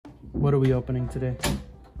What are we opening today?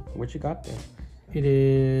 What you got there? It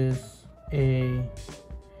is a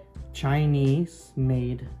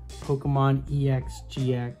Chinese-made Pokemon EX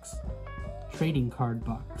GX trading card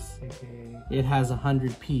box. Okay. It has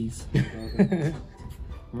 100 Ps.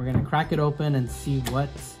 We're gonna crack it open and see what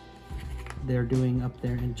they're doing up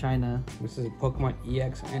there in China. This is Pokemon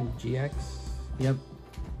EX and GX. Yep.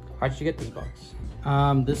 How'd you get this box?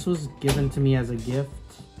 This was given to me as a gift.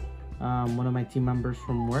 One of my team members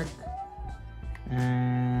from work.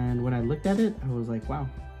 And when I looked at it, I was like, wow,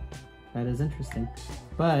 that is interesting.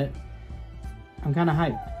 But I'm kind of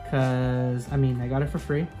hyped because, I mean, I got it for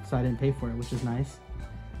free, so I didn't pay for it, which is nice.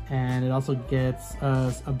 And it also gets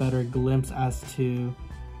us a better glimpse as to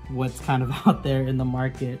what's kind of out there in the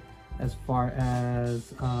market as far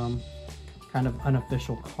as kind of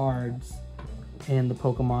unofficial cards in the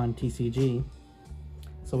Pokemon TCG.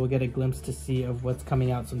 So we'll get a glimpse to see of what's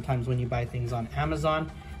coming out sometimes when you buy things on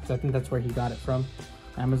Amazon. So I think that's where he got it from,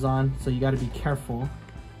 Amazon. So you got to be careful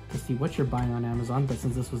to see what you're buying on Amazon. But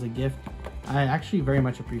since this was a gift, I actually very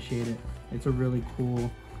much appreciate it. It's a really cool,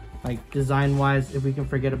 like, design wise, if we can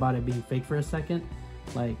forget about it being fake for a second,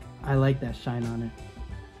 like, I like that shine on it.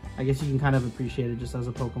 I guess you can kind of appreciate it just as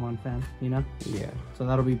a Pokemon fan, you know? Yeah. So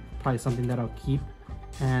that'll be probably something that I'll keep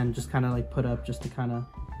and just kind of like put up just to kind of,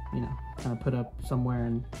 you know, kind of put up somewhere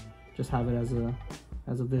and just have it as a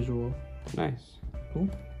visual. Nice. Cool.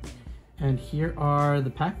 And here are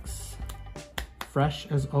the packs, fresh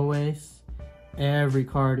as always. Every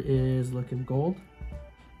card is looking gold.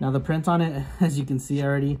 Now the print on it, as you can see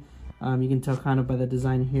already, you can tell kind of by the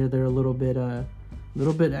design here, they're a little bit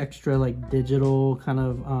extra like digital, kind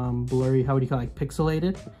of blurry. How would you call it? Like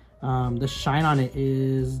pixelated. The shine on it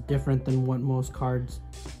is different than what most cards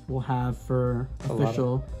will have for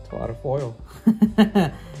official. It's a lot of foil.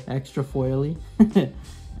 Extra foily.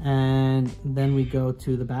 And then we go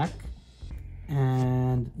to the back.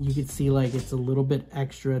 And you can see like it's a little bit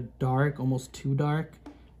extra dark, almost too dark.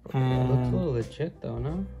 And it looks a little legit though,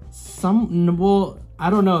 no? Well, I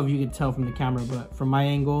don't know if you could tell from the camera, but from my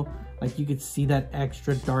angle, like you could see that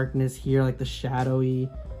extra darkness here, like the shadowy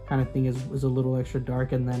kind of thing is a little extra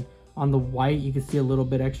dark. And then on the white, you could see a little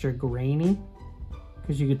bit extra grainy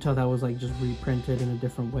because you could tell that was like just reprinted in a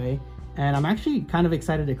different way. And I'm actually kind of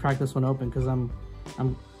excited to crack this one open because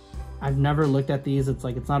I've never looked at these. It's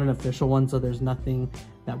like, it's not an official one, so there's nothing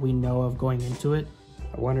that we know of going into it.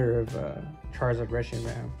 I wonder if Charizard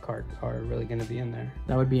Reshiram cards are really going to be in there.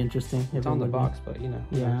 That would be interesting. It's on the box, but you know.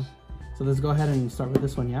 Yeah. Nice. So let's go ahead and start with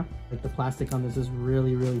this one, yeah? Like the plastic on this is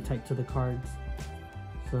really, really tight to the cards.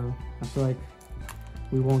 So I feel like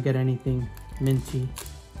we won't get anything minty.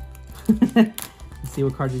 Let's see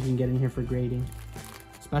what cards we can get in here for grading.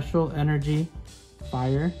 Special Energy,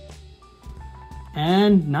 Fire.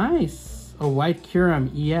 And nice, a White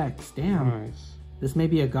Kyurem EX. Damn, nice. This may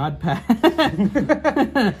be a god pack.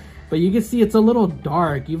 But you can see it's a little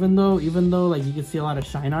dark, even though like you can see a lot of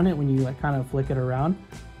shine on it when you like kind of flick it around.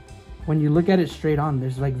 When you look at it straight on,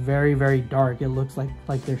 there's like very, very dark. It looks like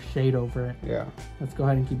there's shade over it. Yeah. Let's go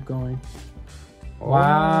ahead and keep going. Oh.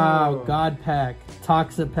 Wow, god pack,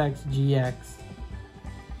 Toxapex GX.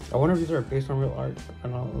 I wonder if these are based on real art.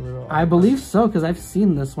 I believe so, because I've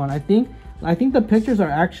seen this one. I think the pictures are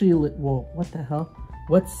actually, well, what the hell?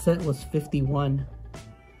 What set was 51?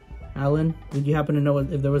 Alan, did you happen to know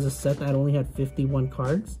if there was a set that only had 51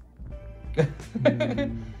 cards? No.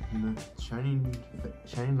 Shining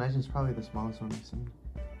Legend's probably the smallest one I've seen.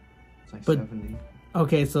 It's like 70.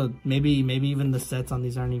 Okay, so maybe even the sets on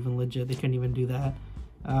these aren't even legit. They couldn't even do that.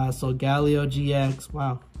 So Galio GX,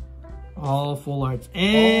 wow. All full arts.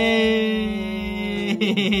 Hey!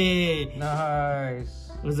 Nice.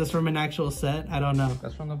 Was this from an actual set? I don't know.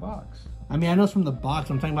 That's from the box. I mean, I know it's from the box.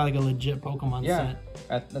 I'm talking about like a legit Pokemon set.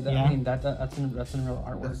 I mean, that's in real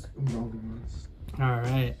artwork. All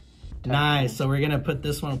right. Nice. So we're going to put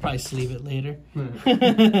this one. We'll probably sleeve it later.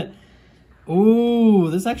 Ooh,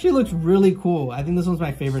 this actually looks really cool. I think this one's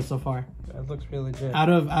my favorite so far. That looks really legit. Out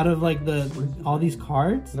of like all these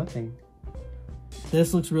cards? Nothing.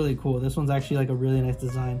 This looks really cool. This one's actually like a really nice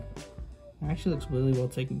design. It actually looks really well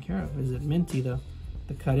taken care of. Is it minty though?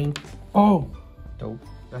 The cutting. Oh! Dope.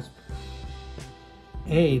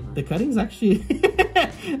 Hey, the cutting's actually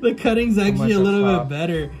the cutting's actually a little bit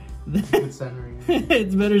better. It's centering.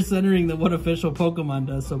 It's better centering than what official Pokemon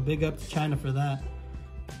does, so big up to China for that.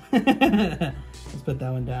 Let's put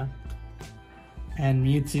that one down. And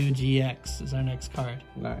Mewtwo GX is our next card.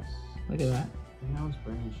 Nice. Look at that. That was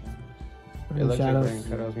Burning Shadows. Burning Shadows. Like Burning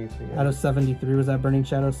Shadows Mewtwo, yeah. Out of 73, was that Burning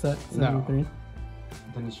Shadows set? 73? No.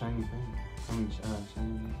 Then the Shiny thing. I mean,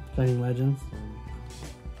 Shiny. Shining Legends.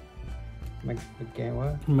 Again,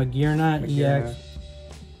 what? Magirna Magirna. EX.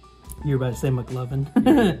 You were about to say McLovin.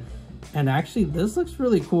 Yeah. And actually, this looks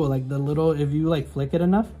really cool. Like the little, if you like flick it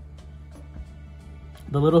enough,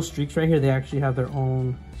 the little streaks right here, they actually have their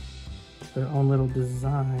own little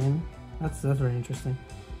design. That's very interesting.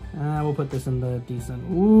 We'll put this in the decent.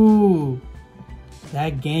 Ooh,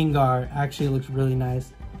 that Gengar actually looks really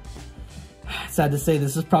nice. Sad to say,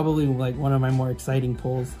 this is probably like one of my more exciting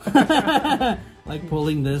pulls. Like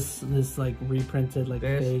pulling this like reprinted like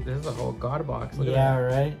fake. This is a whole God box. Look at Yeah,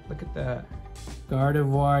 that. right. Look at that.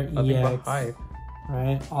 Gardevoir Nothing but EX. hype.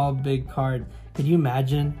 Right, all big card. Could you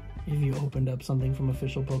imagine if you opened up something from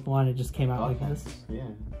official Pokemon and it just came out like this? Yeah.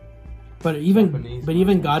 But even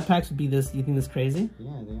Japanese God packs would be this. You think this crazy?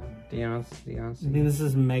 Yeah, they are. Deontay. You think this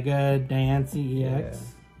is Mega Diancie EX?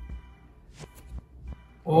 Yeah.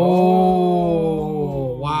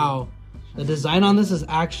 Oh, wow. The design on this is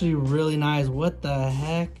actually really nice. What the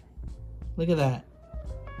heck? Look at that.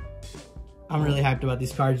 I'm really hyped about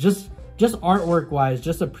these cards. Just artwork wise,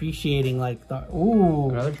 just appreciating like the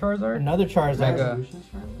Another Charizard? Another Charizard. Mega.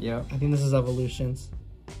 Yep. I think this is Evolutions.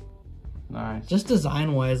 Nice. Just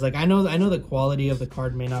design wise, like I know the quality of the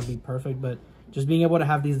card may not be perfect, but just being able to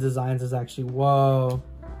have these designs is actually whoa.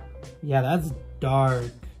 Yeah, that's dark.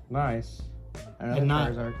 Nice. And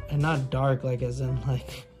not dark like as in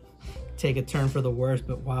like take a turn for the worse,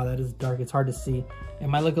 but wow, that is dark. It's hard to see. It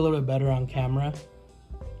might look a little bit better on camera,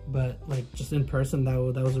 but like just in person, that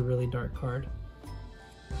was a really dark card.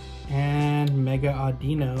 And Mega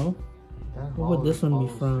Audino. What would this one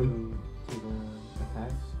be from? To the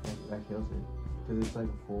attacks, that kills it. Because it's like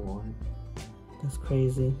a full one. That's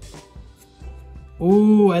crazy.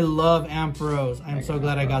 Ooh, I love Ampharos. I'm Mega so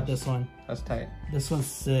glad I got Ampharos. this one. That's tight. This one's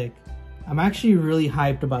sick. I'm actually really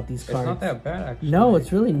hyped about these cards. It's not that bad, actually. No,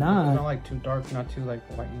 it's really It's not. not like too dark, not too like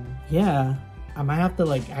white. Yeah. I might have to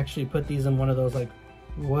like actually put these in one of those like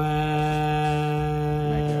what?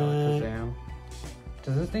 Mega Alakazam.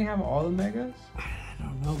 Does this thing have all the megas? I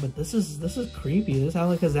don't know, but this is creepy. This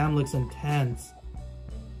Alakazam looks intense.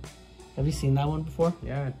 Have you seen that one before?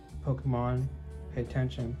 Yeah, Pokemon. Pay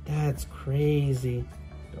attention. That's crazy.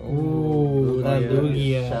 Ooh, that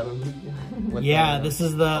Lugia. Shadow Lugia. With Yeah, the- this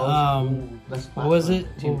is the That's what was it?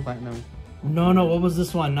 Team Platinum. No, what was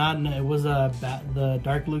this one? It was the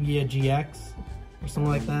Dark Lugia GX or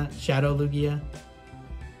something like that. Shadow Lugia.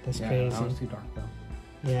 That's Yeah, crazy. that was too dark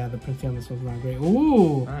though. Yeah, the printing on this one's not great.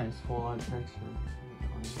 Ooh, Nice. Full on texture.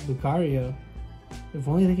 Lucario. If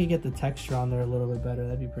only they could get the texture on there a little bit better,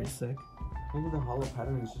 that'd be pretty sick. Maybe the hollow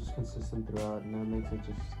pattern is just consistent throughout, and that makes it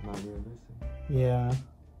just not realistic. Yeah.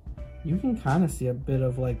 You can kind of see a bit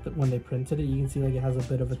of like when they printed it, you can see like it has a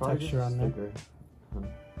bit of a It's probably texture just on a there. sticker. Huh.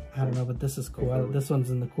 I don't know, but this is cool. Sticker. This one's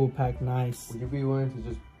in the cool pack. Nice. Would you be willing to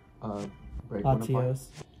just break one apart Latios.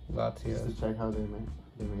 just Latios. to check how they made it?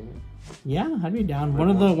 Yeah, I'd be down. Rip One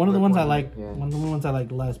of the one, ones I rip like. one, yeah. One of the ones I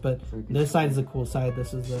like less, but So you can this see. side is the cool side.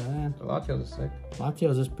 This is the The Latios is sick.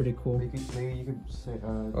 Latios is pretty cool. Maybe you could say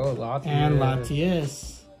Oh, Latios. And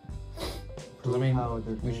Latias. I mean, how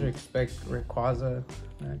they're we should expect Rayquaza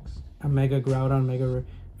next. A Mega Groudon, Mega.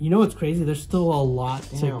 You know what's crazy? There's still a lot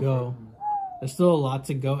to Damn, go. There's still a lot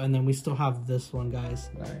to go, and then we still have this one, guys.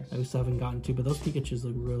 Nice. That we still haven't gotten to, but those Pikachus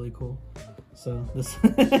look really cool. So this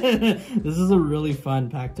this is a really fun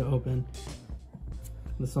pack to open.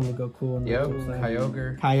 This one will go cool. On the Yep, cool side.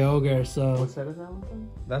 Kyogre. Kyogre. So What set is that one from?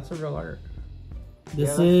 That's a real art.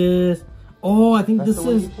 this Yeah, is. Oh, I think That's this the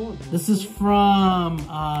one is. you pulled. This is from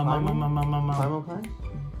Primal Clash?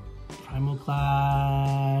 Primal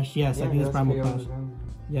Clash. Yes, I think it's that's Primal Kyogre's Clash. down.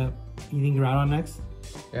 Yep. You think Groudon next?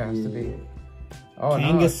 Yeah, it has to be. Yeah. Oh, no.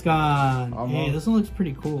 Kangaskhan. Hey, Almost. this one looks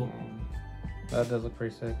pretty cool. That does look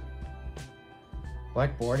pretty sick.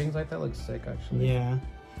 Black boardings like that looks sick, actually. Yeah.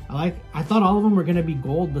 I thought all of them were gonna be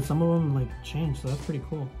gold, but some of them like changed, so that's pretty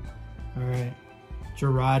cool. Alright.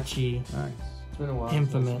 Jirachi. Nice. It's been a while.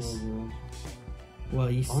 Infamous. since I've seen those.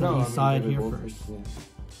 Well, you, Oh, no, you I saw mean, it they here were both- first. yeah.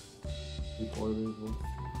 Before they were-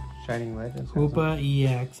 Shining Legends. Hoopa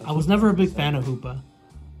EX. I was never a big fan of Hoopa.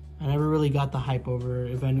 I never really got the hype over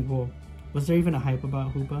if any. Well, was there even a hype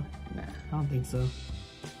about Hoopa? Nah, I don't think so.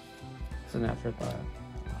 it's an afterthought.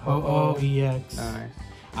 Ho-Oh EX. Nice.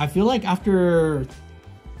 I feel like after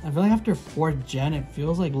 4th gen, it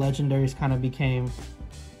feels like legendaries kind of became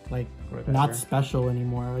like Whatever. not special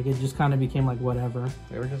anymore. Like it just kind of became like whatever.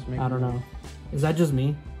 They were just making. I don't know. Is that just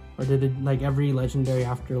me, or did it like every legendary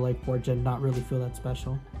after like 4th gen not really feel that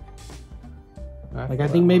special? Like I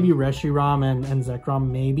think maybe Reshiram and Zekrom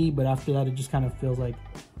maybe, but after that it just kind of felt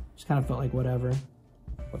like whatever.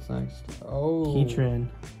 What's next? Oh. Keytrin.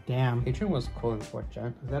 Damn. Heatran was cool in 4th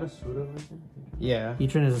gen. Is that a pseudo legend? Yeah.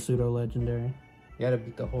 Heatran is a pseudo legendary. You had to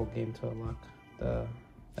beat the whole game to unlock the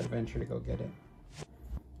adventure to go get it.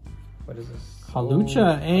 What is this?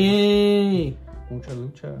 Halucha, hey! Mucha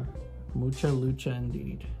Lucha. Mucha Lucha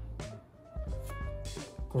indeed.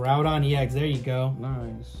 Groudon EX, there you go.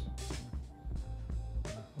 Nice.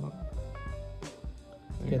 Well,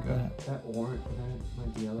 there Get you go. that. That orange, that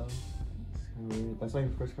like yellow. It's kind of weird. That's like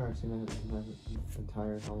the first card I've seen that has an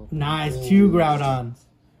entire hollow. Nice, 2 Groudons.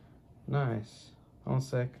 Nice. I'm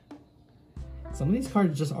sick. Some of these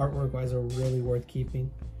cards, just artwork-wise, are really worth keeping.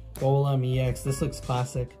 Golem EX, this looks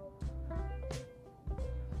classic.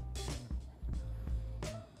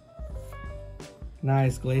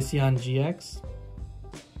 Nice, Glaceon GX.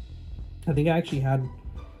 I think I actually had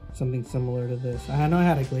something similar to this. I know I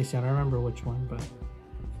had a Glaceon, I don't remember which one, but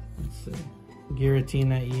let's see.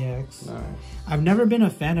 Giratina EX. Nice. I've never been a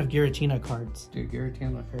fan of Giratina cards. Dude,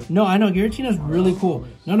 Giratina my favorite. No, I know Giratina's really cool.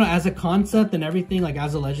 No, as a concept and everything, like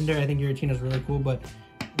as a legendary, I think Giratina's really cool. But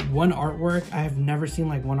one artwork, I have never seen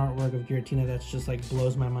like one artwork of Giratina that's just like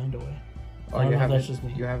blows my mind away. Oh, that's just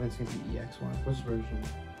me. You haven't seen the EX one. Which version?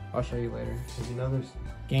 I'll show you later. There's another.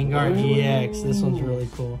 Gengar EX. This one's really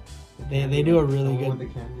cool. They do a really With good.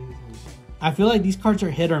 the candies and... I feel like these cards are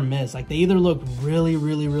hit or miss. Like they either look really,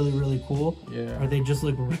 really, really, really cool, Yeah. or they just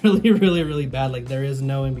look really, really, really bad. Like there is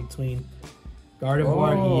no in between.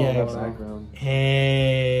 Gardevoir Oh, EX. background.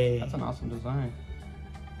 Hey. That's an awesome design.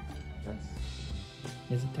 That's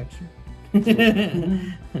Is it texture?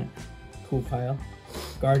 Cool pile.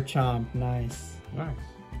 Garchomp, nice. Nice.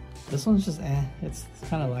 This one's just it's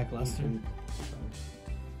kind of lackluster.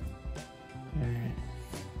 Alright.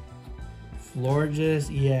 Florges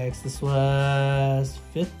EX. This was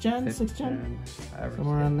 5th gen? 6th gen?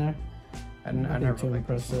 Somewhere around there. I Nothing never too liked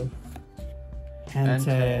this impressive. one.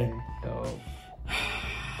 Hentei. Dope.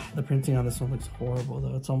 The printing on this one looks horrible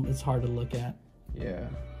though. It's hard to look at. Yeah.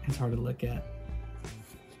 It's hard to look at.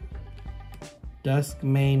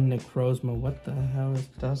 Duskmane Necrozma. What the hell is...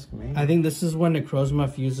 Duskmane. I think this is when Necrozma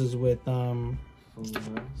fuses with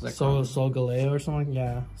Solgaleo or something.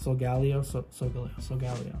 Yeah, Solgaleo.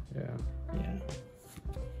 Solgaleo. Yeah. Yeah.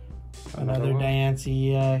 Another one.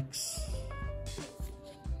 Diancie EX.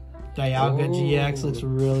 Dialga Ooh. GX looks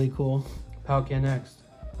really cool. Palkia next.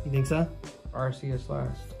 You think so? Arceus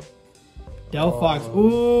last. Delphox. Oh,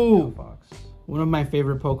 Ooh! Delphox. One of my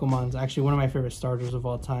favorite Pokemons. Actually, one of my favorite starters of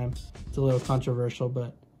all time. It's a little controversial,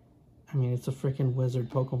 but I mean, it's a freaking wizard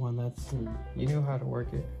Pokemon. That's You knew how to work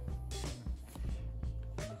it.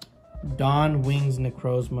 Dawn Wings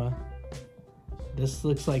Necrozma. This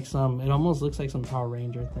looks like it almost looks like some Power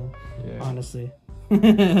Ranger thing. Yeah. Honestly.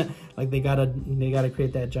 Like they gotta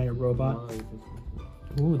create that giant robot.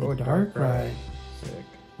 Ooh, the Darkrai. Sick.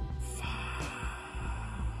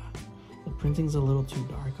 The printing's a little too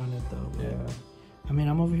dark on it though. But, Yeah. I mean,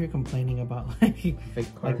 I'm over here complaining about like Fake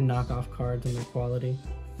like cards. knockoff cards and their quality.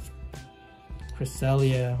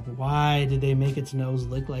 Cresselia. Why did they make its nose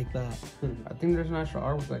look like that? I think there's natural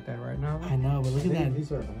artwork like that right now. I know, but look at that.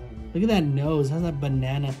 These are Look at that nose. It has that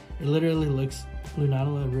banana. It literally looks.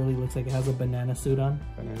 Lunatula really looks like it has a banana suit on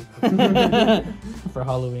for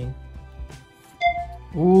Halloween.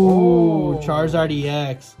 Ooh, Oh. Charizard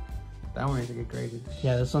EX. That one needs to get graded.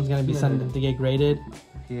 Yeah, this one's gonna be something to get graded.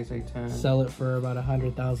 PSA 10. Sell it for about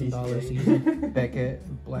 $100,000 easy.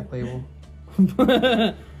 Beckett, Black Label.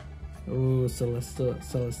 Ooh, Celesteela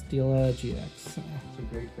GX. It's a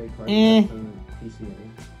great fake card. Eh. That's on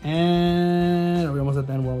PCA. And are we almost at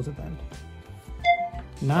the end? We're almost at the end.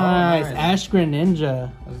 Nice. nice. Ashgren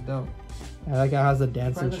Ninja. That's dope. I like how it has a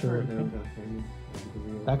dancing Probably shirt. that's what they're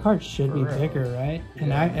doing. That card should be For real. bigger, right?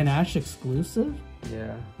 Yeah. An Ash exclusive?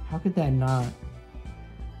 Yeah. How could that not?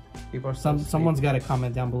 People are so Someone's got to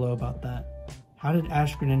comment down below about that. How did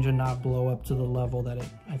Ashgren Ninja not blow up to the level that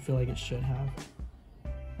I feel like it should have?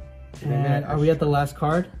 And are we at the last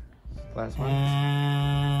card? Last one.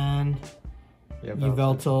 And Yeah,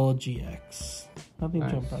 Yveltal GX. Nothing too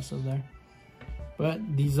Nice. impressive there. But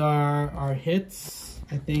these are our hits.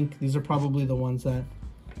 I think these are probably the ones that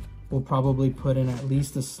we'll probably put in at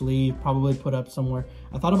least a sleeve, probably put up somewhere.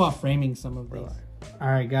 I thought about framing some of these. All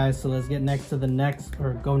right, guys, so let's get next to the next,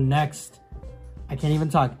 or go next. I can't even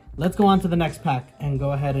talk. Let's go on to the next pack and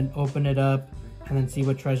go ahead and open it up and then see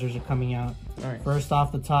what treasures are coming out. All right. First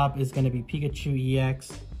off the top is going to be Pikachu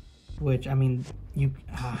EX, which, I mean, you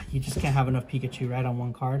just can't have enough Pikachu, right, on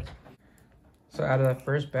one card. So out of that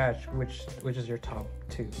first batch, which is your top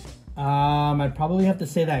two? I'd probably have to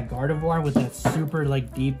say that Gardevoir with that super,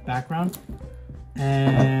 like, deep background.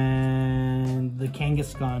 And the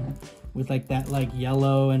Kangaskhan. with like that like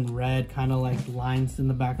yellow and red kind of like lines in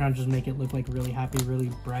the background, just make it look like really happy,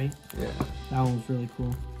 really bright. Yeah. That one was really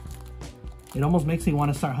cool. It almost makes me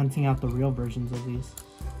want to start hunting out the real versions of these.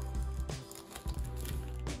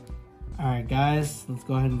 Alright guys, let's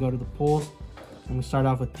go ahead and go to the pulls. And we start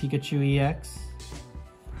off with Pikachu EX.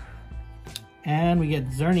 And we get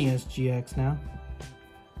Xerneas GX now.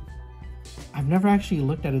 I've never actually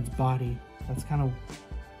looked at its body. That's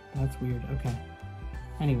weird. Okay.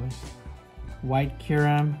 Anyway. White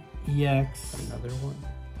Kyurem EX. Another one?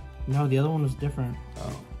 No, the other one was different.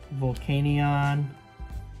 Oh. Volcanion.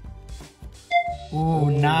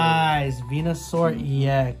 Ooh, nice. Venusaur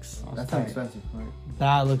EX. Oh, That's tight. expensive, right?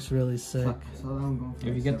 That looks really sick. So that one going for If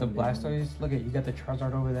you like get the $70. Blastoise, look at you got the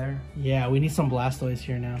Charizard over there. Yeah, we need some Blastoise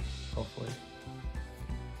here now. Hopefully.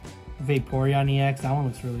 Vaporeon EX. That one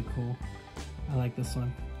looks really cool. I like this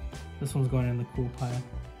one. This one's going in the cool pile.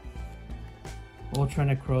 Ultra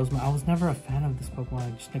Necrozma. I was never a fan of this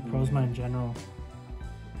Pokemon. Just Necrozma in general.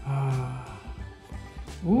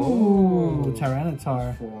 Ooh,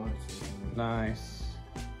 Tyranitar. Nice.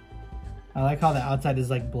 I like how the outside is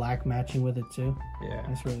like black matching with it too. Yeah.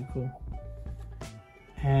 That's really cool.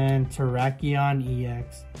 And Terrakion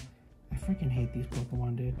EX. I freaking hate these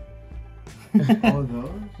Pokemon, dude. Oh, those?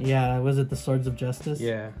 Yeah, was it the Swords of Justice?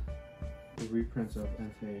 Yeah. The reprints of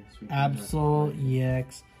Entei. Absol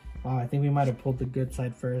EX. Wow, I think we might have pulled the good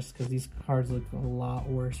side first because these cards look a lot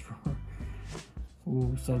worse.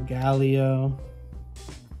 Ooh, so Galio.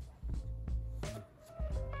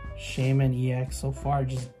 Shaman EX. So far,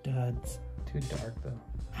 just duds. Too dark though.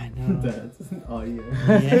 I know. That's, oh,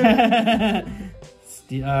 yeah.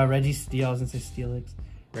 Yeah. Reggie Steel. I was gonna say Steelix.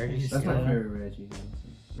 Reggie That's my Yeah. favorite Reggie.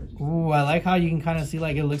 Ooh, I like how you can kind of see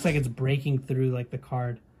like it looks like it's breaking through like the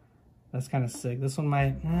card. That's kind of sick. This one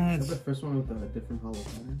might. Is that the first one with the different hollow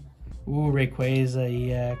pattern? Ooh,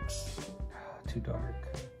 Rayquaza EX. Too dark.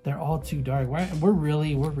 They're all too dark. We're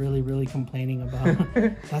really complaining about.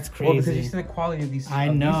 That's Well, because you crazy. see the quality of these. I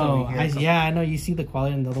of these know. over here, so- Yeah, I know. You see the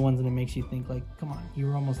quality in the other ones, and it makes you think like, come on, you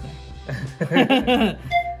were almost there.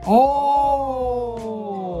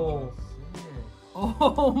 Oh!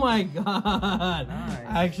 Oh my god! Nice.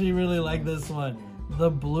 I actually really like this one. The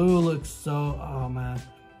blue looks so. Oh man!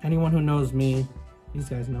 Anyone who knows me, these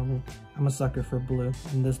guys know me. I'm a sucker for blue,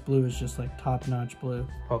 and this blue is just like top-notch blue.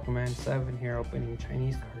 Pokemon 7 here opening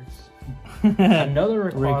Chinese cards.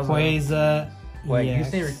 Another Rayquaza. Rayquaza. Wait, you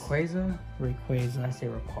EX. say Rayquaza? I Rayquaza. say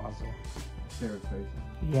Rayquaza. They're crazy.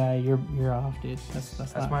 Yeah, you're off, dude. That's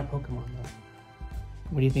not. my Pokemon though.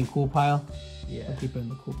 What do you think? Cool pile? Yeah. I'll keep it in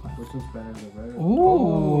the cool pile. Which one's better, the red?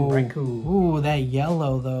 Ooh, Raikou. Ooh, that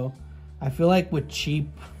yellow though. I feel like with cheap,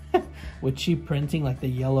 with cheap printing, like the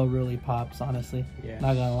yellow really pops. Honestly, Yeah.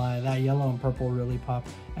 not gonna lie, that yellow and purple really pop.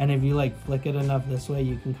 And if you like flick it enough this way,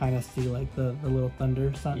 you can kind of see like the little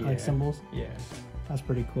thunder like symbols. Yeah. That's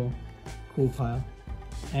pretty cool. Cool pile.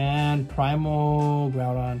 And Primal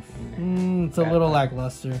Groudon. It's a Bad little pile.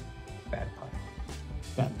 lackluster. Bad pile.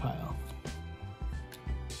 Bad pile.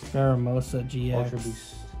 Pheromosa GX. Ultra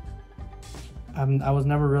Beast. I was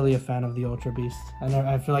never really a fan of the Ultra Beast.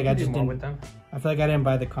 I feel like I You just do more didn't. with them. I feel like I didn't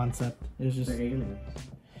buy the concept. It was just They're aliens.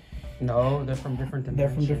 No, they're from different dimensions. they're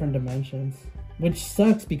from different dimensions, which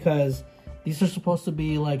sucks because these are supposed to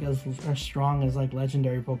be like as strong as like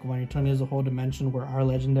legendary Pokemon. You're telling me there's a whole dimension where our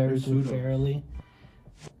legendaries They're would pseudo. barely.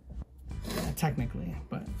 Technically,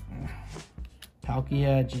 but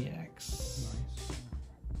Palkia GX. Nice.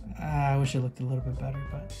 I wish it looked a little bit better,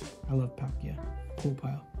 but I love Palkia. Cool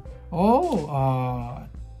pile. Oh,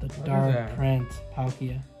 the is dark that? print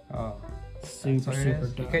Palkia. Oh. Super That's what it super is?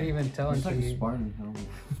 You dark. can't even tell It's until like a you, Spartan helmet.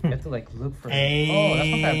 you have to like look for it. Hey. Oh, that's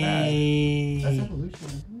not that bad. That's evolution,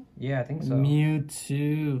 isn't Yeah, I think so.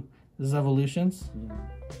 Mewtwo. This is evolutions. it? Yeah.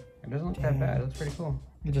 It doesn't look Damn. that bad. It looks pretty cool.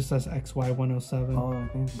 It just says XY107. Oh, I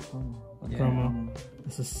think it's a promo. A Yeah. promo.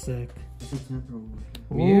 This is sick. It's a temporal.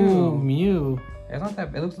 Ooh, Mew. It's not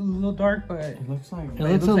that. It looks a little dark, but It looks like. It But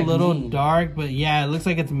it looks a looks like little mean. dark, but yeah, it looks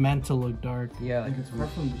like it's meant to look dark. yeah, Like like it's hard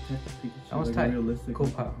from Detective Pikachu. That was like tight. realistic. Cool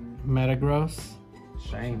pile. Metagross.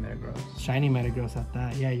 shiny Metagross. Shiny Metagross at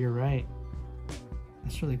that. Yeah, you're right.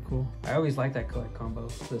 That's really cool. I always like that color combo.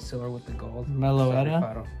 The silver with the gold.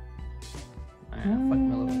 Meloetta. Fuck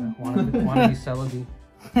Meloetta. Wanna be Celebi.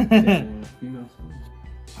 Yeah, female son.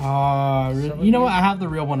 Oh, really? You know what? I have the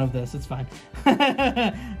real one of this. It's fine.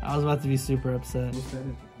 I was about to be super upset. What's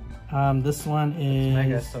that? This one is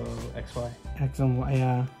Mega, so XY. X and Y.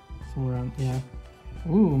 Yeah, somewhere around. Yeah.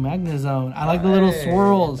 Ooh, Magnezone. I like the little Hey,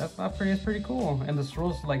 swirls. That's not pretty. It's pretty cool. And the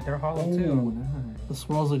swirls, like, they're hollow Oh, too. nice. The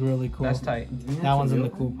swirls look really cool. That's tight. That one's in the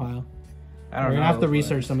cool pile. I We're don't know. gonna have to but-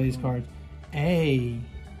 research some of these cards. Hey,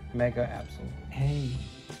 Mega Absol. Hey,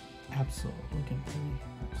 Absol. Looking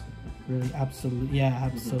really absolute. Yeah,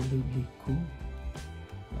 absolutely cool.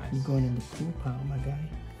 Nice. You're going in the cool pile, my guy.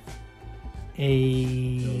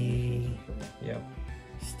 A Yep.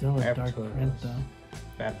 still a dark Absolute. print though.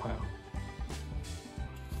 Bad pile.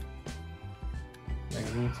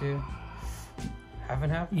 Like me too. Half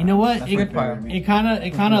and half. You know what? That's It, my Good pile. favorite. it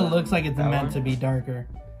kind of looks like it's That meant one? to be darker.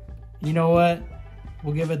 You know what?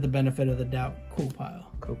 We'll give it the benefit of the doubt. Cool pile.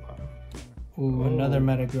 Cool pile. Ooh, Ooh. another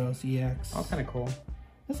Metagross EX. That was kind of cool.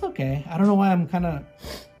 It's okay. I don't know why I'm kind of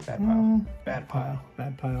Bad pile. Bad pile. pile.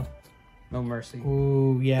 Bad pile. No mercy.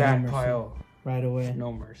 Ooh, yeah. Bad no mercy. pile. Right away.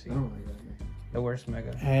 No mercy. I don't like that game. The worst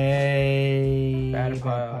mega. Hey. Bad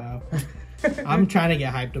pile. I'm trying to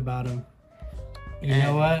get hyped about him. You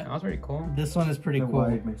know what? That was pretty cool. This one is pretty The cool.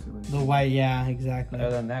 white makes it look The white, yeah, exactly.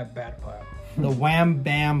 Other than that, bad pile. The wham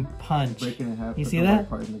bam punch. breaking in half. You put see the that? white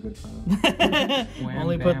part in the good pile. Wham,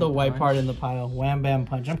 Only put the bam, white part punch. in the pile. Wham bam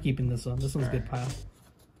punch. I'm keeping this one. This one's a good pile.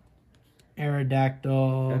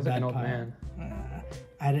 Aerodactyl. That's like Bad an old pile. man.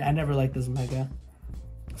 I never liked this mega.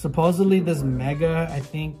 Supposedly this mega, I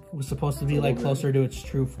think, was supposed to be like closer to its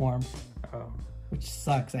true form, Oh. which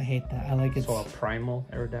sucks. I hate that. I like it. So a primal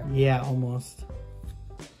Aerodactyl. Yeah, almost.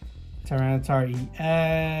 Tyranitar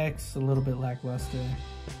EX, a little bit lackluster.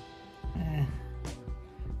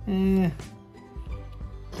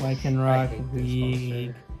 Lycanroc, I hate this weak.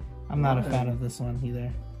 monster. I'm not a fan of this one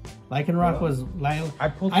either. Lycanroc was like I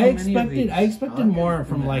pulled so I many of expected these. I expected more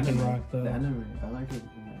from The anime. Lycanroc The though. anime. I like it. in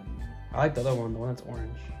the anime. I like the other one, the one that's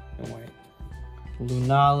orange and white.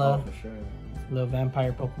 Lunala, Oh, for sure. little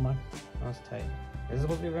vampire Pokemon, That was tight. Is it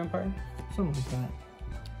supposed to be a vampire? something like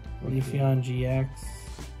that. Leafeon GX.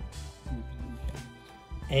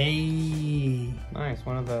 Ayy. Nice.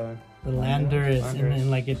 One of the. The Lander is Landorus. in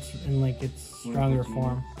like its stronger Genie.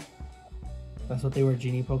 form. That's what they were,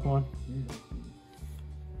 genie Pokemon.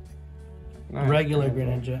 Nice. Regular Very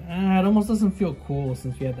cool. Greninja. It almost doesn't feel cool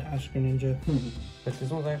since we had the Ash Greninja. But this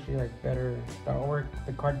one's actually like better. The artwork,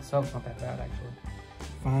 the card itself's not that bad actually.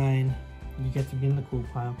 Fine. You get to be in the cool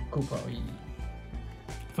pile. Cool pile.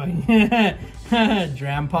 Fine.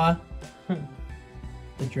 Drampa.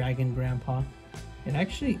 The Dragon Grandpa. It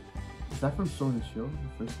actually... Is that from Sword and Shield?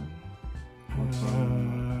 The first time?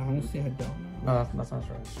 honestly, I don't know. No, that's not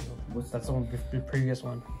right. That's the one, the previous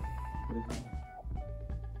one. What is it?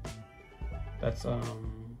 That's Sun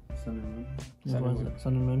and Moon? What Sun and was Moon. it?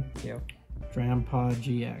 Sun and Moon? Yep. Drampa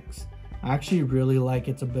GX. I actually really like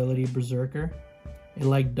its ability Berserker. It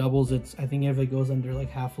like doubles its, I think if it goes under like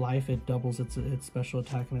half life, it doubles its special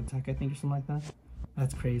attack and attack, I think, or something like that.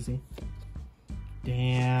 That's crazy.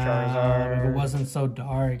 Damn. Charizard. If it wasn't so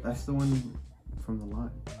dark. That's the one from the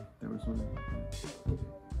line. There was one.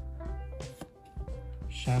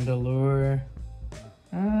 Chandelure.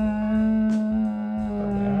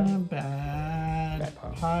 Bad Bad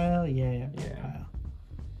pile. pile. Yeah, bad Yeah. pile.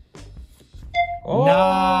 Oh,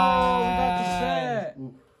 Nice. we got the set.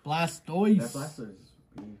 Blastoise. That Blaster is beast.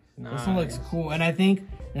 This one looks cool, and I think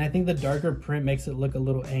the darker print makes it look a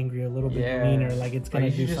little angry, a little bit Yeah. meaner, like it's Like gonna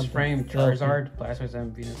you do should just something. frame filthy. Charizard, Blastoise,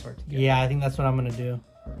 and Venusaur together. Yeah, I think that's what I'm gonna do.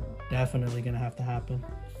 Definitely gonna have to happen.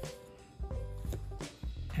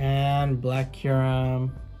 And Black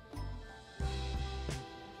Kyurem.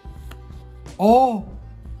 Oh,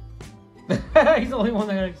 He's the only one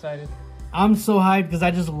that got excited. I'm so hyped because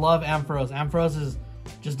I just love Ampharos. Ampharos is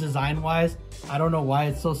just design-wise, I don't know why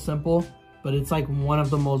it's so simple, but it's like one of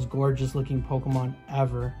the most gorgeous looking Pokemon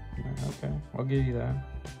ever. Okay, I'll give you that.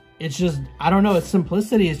 It's just, I don't know, its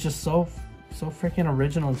simplicity is just so freaking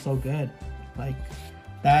original and so good. Like,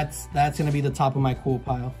 that's gonna be the top of my cool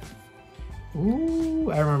pile.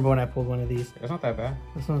 Ooh, I remember when I pulled one of these. It's not that bad.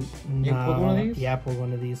 This one, You pulled one of these? Yeah, I pulled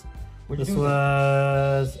one of these. What'd This you do with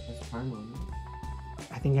was, That's Primal.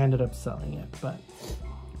 I think I ended up selling it, but. it?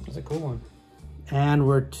 It's a cool one. And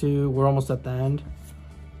we're almost at the end.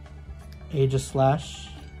 Aegis Slash.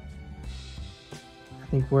 I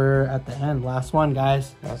think we're at the end. Last one,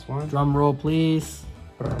 guys. Last one. Drum roll, please.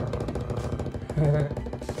 There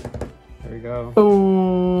we go.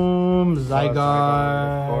 Boom! Zygarde.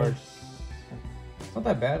 Of course. It's not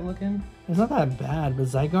that bad looking. It's not that bad, but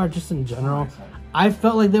Zygarde just in general. I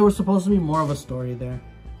felt like there was supposed to be more of a story there.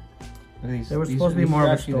 There was supposed to be more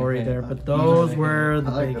of a story there, but those were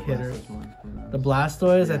the big hitters. The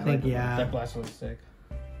Blastoise, I think, yeah. That Blastoise is sick.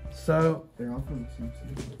 So They're all from the same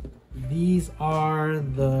city. these are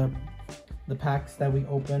the packs that we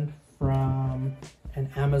opened from an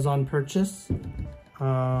Amazon purchase.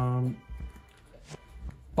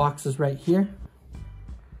 Box is right here.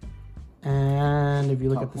 And if you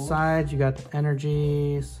look Top at the four? sides, you got the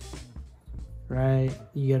energies right?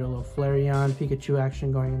 You get a little Flareon, Pikachu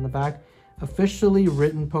action going in the back. Officially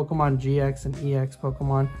written Pokemon GX and EX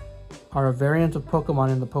Pokemon are a variant of Pokemon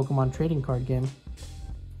in the Pokemon trading card game.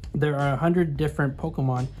 There are 100 different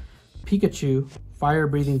Pokemon. Pikachu, Fire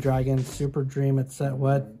Breathing Dragon, Super Dream, etc.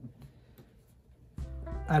 What?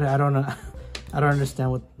 I don't know. I don't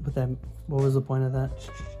understand what was the point of that?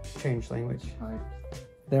 Change language.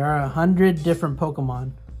 There are 100 different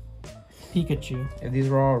Pokemon. Pikachu. If these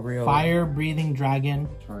were all real. Fire Breathing Dragon,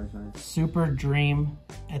 Charizard. Super Dream,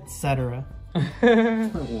 etc.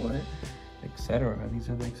 What? Etc. These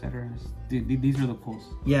are the etceteras. These are the pulls.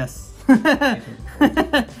 Yes.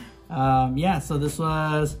 Yeah, so this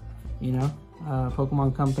was, you know,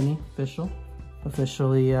 Pokemon Company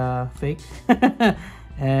officially fake.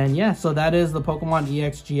 And yeah, so that is the Pokemon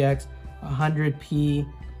EX GX 100p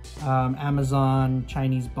Amazon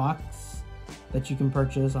Chinese box that you can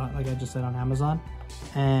purchase, like I just said, on Amazon.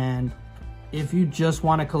 And if you just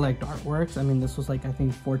want to collect artworks, I mean, this was like, I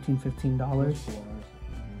think $14-15.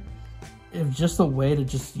 If just a way to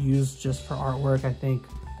just use just for artwork, I think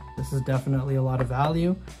this is definitely a lot of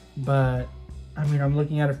value. But I mean, I'm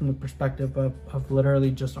looking at it from the perspective of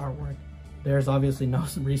literally just artwork. There's obviously no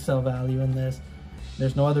resale value in this.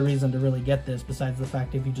 There's no other reason to really get this besides the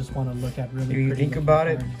fact if you just want to look at really pretty. If you think about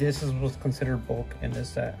it, this is what's considered bulk in this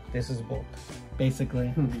set. This is bulk. Basically.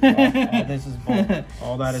 all this is bulk.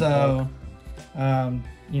 All that is bulk. So,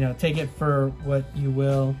 you know, take it for what you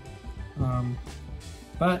will.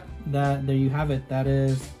 But there you have it. That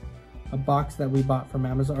is a box that we bought from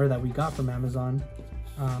Amazon, or that we got from Amazon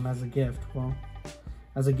as a gift. Well,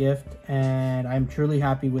 as a gift, and I'm truly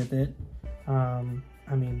happy with it.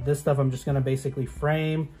 I mean, this stuff I'm just gonna basically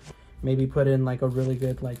frame, maybe put in like a really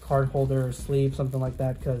good like card holder or sleeve, something like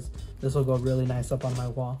that, because this will go really nice up on my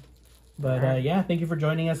wall. But yeah, thank you for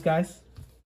joining us, guys.